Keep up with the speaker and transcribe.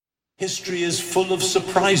History is full of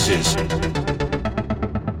surprises.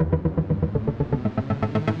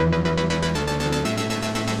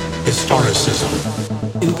 Historicism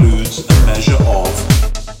includes a measure of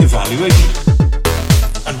evaluation.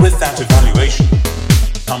 And with that evaluation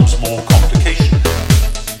comes more complication.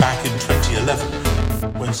 Back in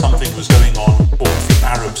 2011, when something was going on called the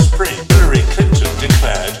Arab Spring, Hillary Clinton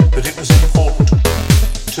declared that it was important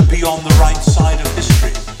to be on the right side of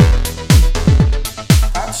history.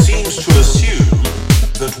 That seems to assume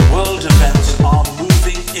that world events are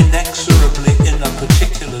moving inexorably in a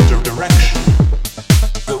particular direction,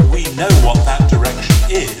 that we know what that direction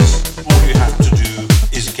is, all you have to do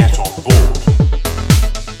is get on board.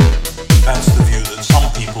 That's the view that some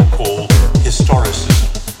people call historicism.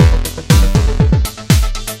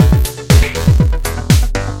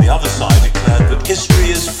 The other side declared that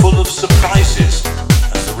history is full of surprises,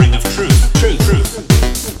 as the ring of truth.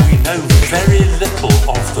 We know very little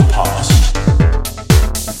of the past,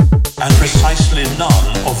 and precisely none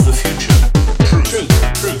of the future. Truth.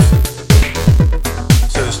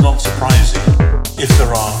 So it's not surprising if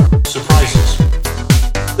there are surprises.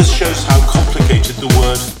 This shows how complicated the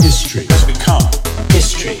word history has become.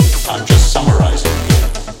 History. I'm just summarizing here.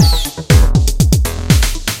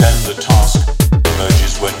 Then the task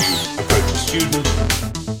emerges when you approach a student.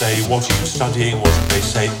 Say, what are you studying? What do they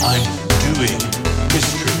say? I'm doing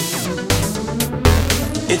history.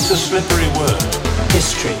 It's a slippery word.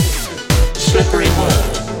 History. Slippery word.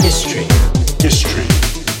 History.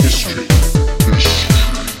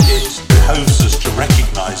 It behoves us to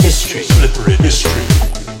recognize history. Slippery history.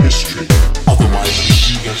 Otherwise we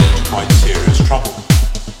do get into quite serious trouble.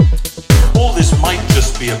 All this might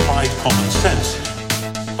just be applied common sense,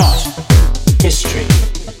 but history.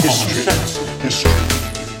 Common sense.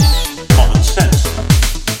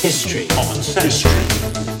 History. Common sense.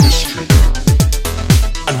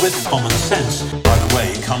 And with common sense, by the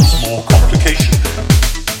way, comes more complication.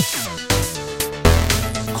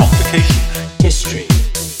 History.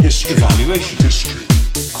 Evaluation.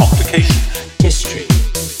 Complication. History.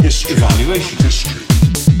 Evaluation.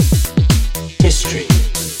 History.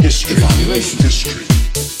 Evaluation.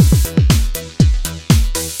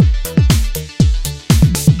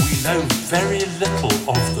 We know very little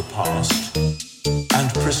of the past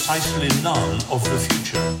and precisely none of the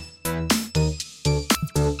future.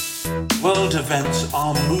 World events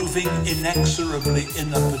are moving inexorably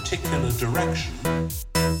in a particular direction.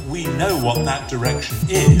 We know what that direction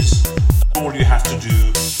is. All you have to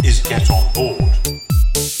do is get on board.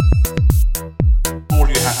 All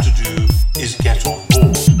you have to do is get on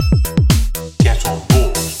board. Get on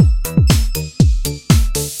board.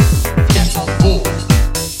 Get on board.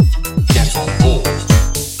 Get on board.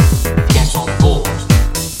 Get on board.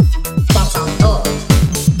 Get on board.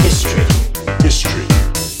 History.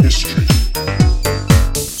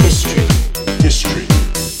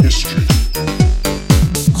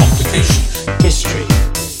 Complication. History.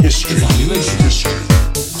 Evaluation.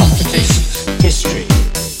 Complication. History.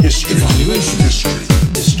 Evaluation.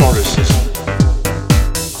 Historicism.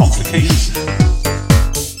 Complication.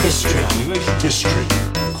 History. Evaluation.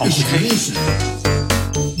 Complication.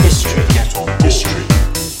 History. Get on board.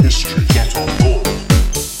 Get on board.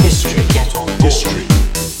 History. Get on board.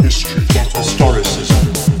 Get historicism.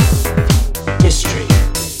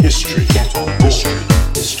 History. Get on board.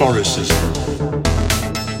 Historicism.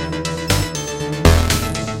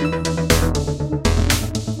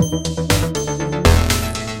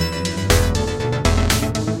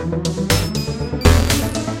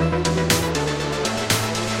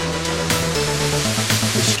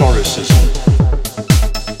 Historicism.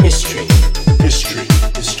 History.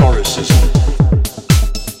 Historicism.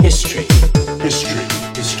 History.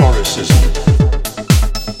 Historicism.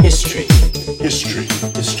 History.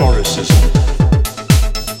 Historicism.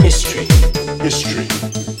 History.